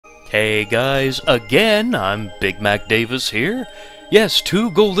Hey guys, again, I'm BigMacDavis here. Yes,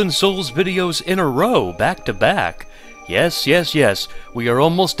 2 Golden Souls videos in a row, back to back. Yes, we are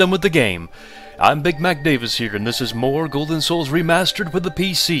almost done with the game. I'm BigMacDavis here, and this is more Golden Souls Remastered for the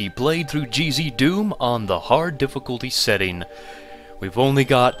PC, played through GZDoom on the hard difficulty setting. We've only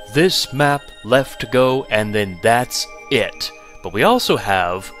got this map left to go, and then that's it. But we also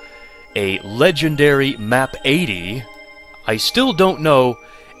have a legendary Map 80. I still don't know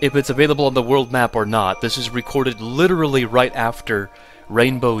if it's available on the world map or not. This is recorded literally right after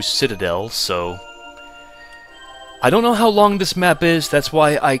Rainbow's Citadel, so I don't know how long this map is. That's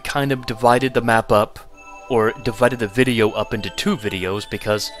why I kind of divided the map up, or divided the video up into 2 videos,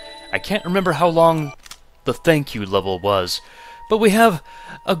 because I can't remember how long the thank you level was. But we have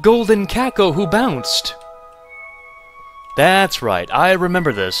a golden Caco who bounced. That's right, I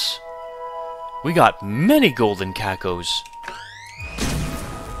remember this. We got many golden Cacos.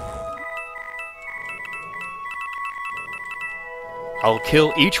 I'll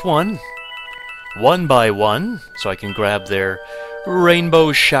kill each one by one, so I can grab their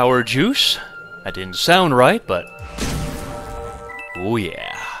rainbow shower juice. That didn't sound right, but oh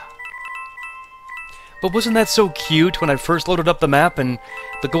yeah. But wasn't that so cute when I first loaded up the map and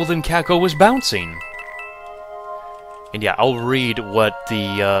the golden Caco was bouncing? And yeah, I'll read what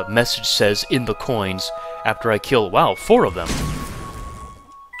the message says in the coins after I kill, wow, 4 of them.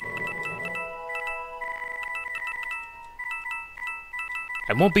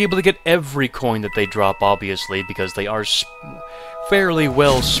 I won't be able to get every coin that they drop, obviously, because they are fairly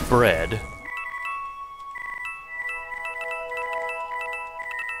well spread.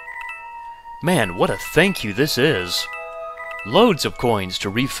 Man, what a thank you this is. Loads of coins to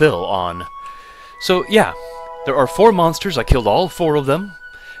refill on. So, yeah, there are 4 monsters. I killed all 4 of them.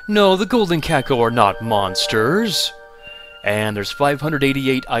 No, the golden Caco are not monsters. And there's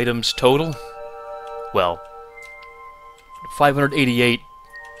 588 items total. Well, 588...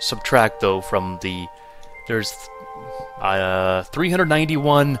 subtract, though, from the... there's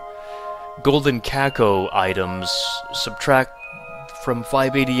 391 golden Caco items. Subtract from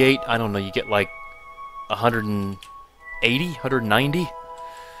 588, I don't know, you get like 180? 190?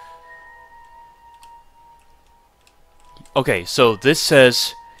 Okay, so this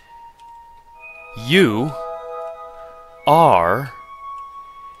says you are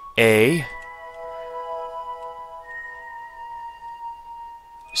a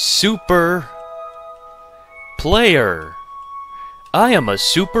super player. I am a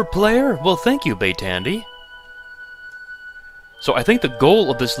super player? Well, thank you, Batandy. So I think the goal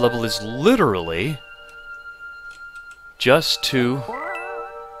of this level is literally just to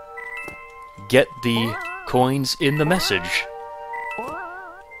get the coins in the message.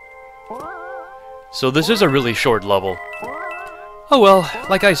 So this is a really short level. Oh well,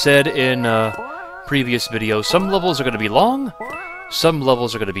 like I said in previous videos, some levels are going to be long, some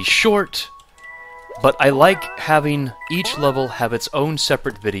levels are going to be short, but I like having each level have its own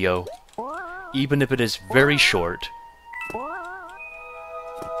separate video, even if it is very short.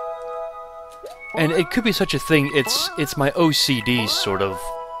 And it could be such a thing, it's my OCD sort of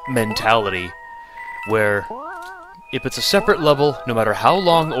mentality, where if it's a separate level, no matter how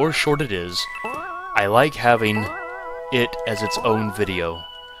long or short it is, I like having it as its own video,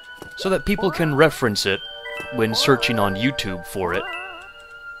 so that people can reference it when searching on YouTube for it.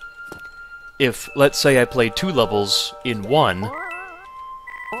 If, let's say, I play 2 levels in one,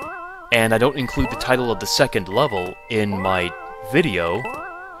 and I don't include the title of the second level in my video,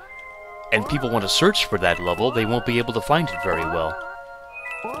 and people want to search for that level, they won't be able to find it very well.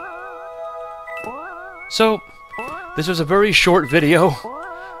 So, this was a very short video,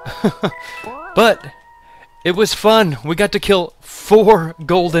 but it was fun. We got to kill 4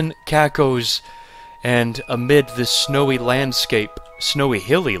 golden Cacos, and amid this snowy landscape, snowy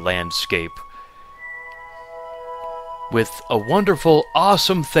hilly landscape, with a wonderful,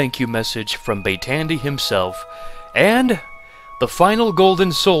 awesome thank you message from Batandy himself, and the final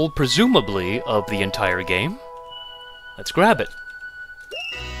golden soul, presumably, of the entire game. Let's grab it.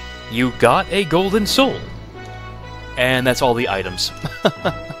 You got a golden soul. And that's all the items.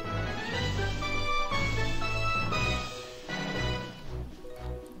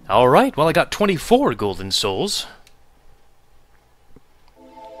 Alright, well I got 24 golden souls.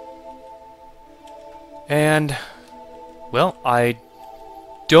 And, well, I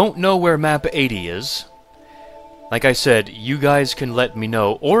don't know where Map 80 is. Like I said, you guys can let me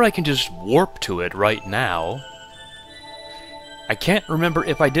know, or I can just warp to it right now. I can't remember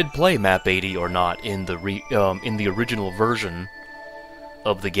if I did play Map 80 or not in the original version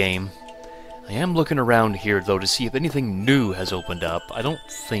of the game. I am looking around here, though, to see if anything new has opened up. I don't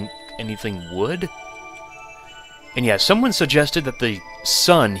think anything would. And yeah, someone suggested that the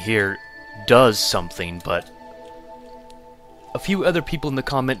sun here does something, but a few other people in the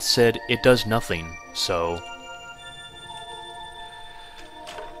comments said it does nothing, so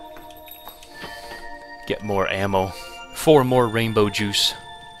get more ammo. 4 more rainbow juice.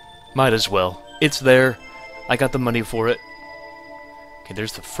 Might as well. It's there. I got the money for it. Okay,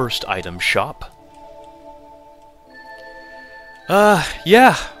 there's the first item shop.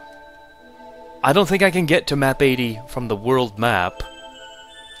 Yeah. I don't think I can get to map 80 from the world map.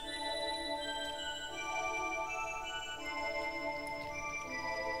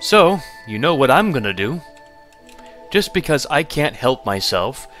 So, you know what I'm gonna do. Just because I can't help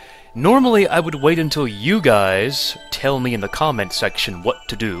myself, normally I would wait until you guys tell me in the comment section what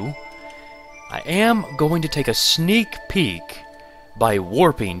to do. I am going to take a sneak peek by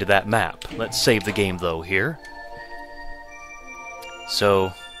warping to that map. Let's save the game though here.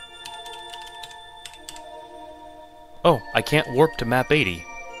 So... oh, I can't warp to map 80.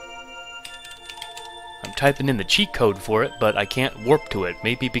 I'm typing in the cheat code for it, but I can't warp to it.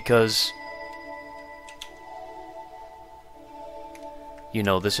 Maybe because... you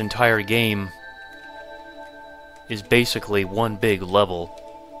know, this entire game is basically one big level.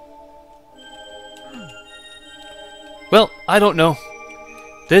 Well, I don't know.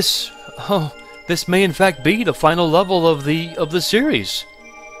 This may in fact be the final level of the series.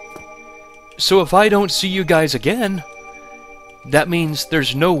 So if I don't see you guys again, that means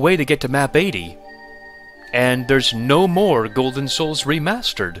there's no way to get to map 80. And there's no more Golden Souls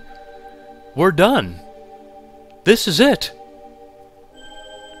Remastered. We're done. This is it.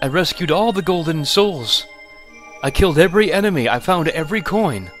 I rescued all the Golden Souls. I killed every enemy. I found every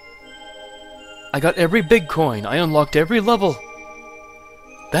coin. I got every big coin. I unlocked every level.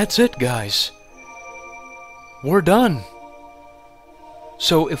 That's it, guys. We're done.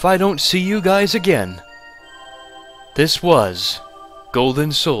 So if I don't see you guys again, this was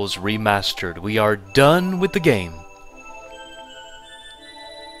Golden Souls Remastered. We are done with the game.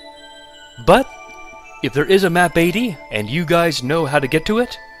 But if there is a map 80 and you guys know how to get to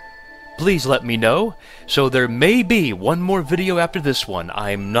it, please let me know. So there may be one more video after this one.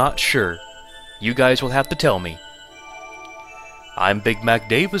 I'm not sure. You guys will have to tell me. I'm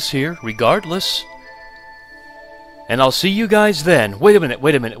BigMacDavis here, regardless. And I'll see you guys then. Wait a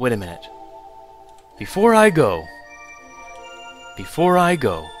minute. Before I go,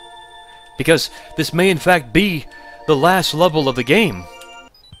 because this may in fact be the last level of the game.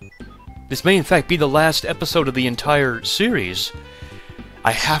 This may in fact be the last episode of the entire series.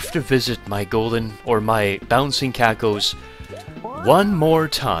 I have to visit my my bouncing cacos one more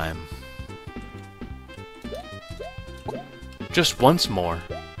time. Just once more.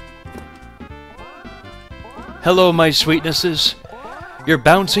 Hello, my sweetnesses. You're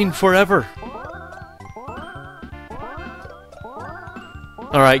bouncing forever.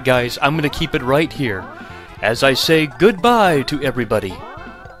 Alright, guys, I'm gonna keep it right here as I say goodbye to everybody.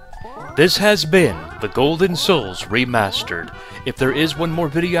 This has been the Golden Souls Remastered. If there is one more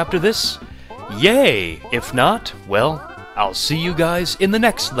video after this, yay! If not, well, I'll see you guys in the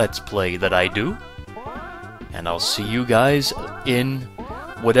next Let's Play that I do. And I'll see you guys in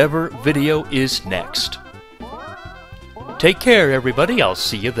whatever video is next. Take care, everybody. I'll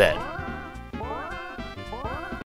see you then.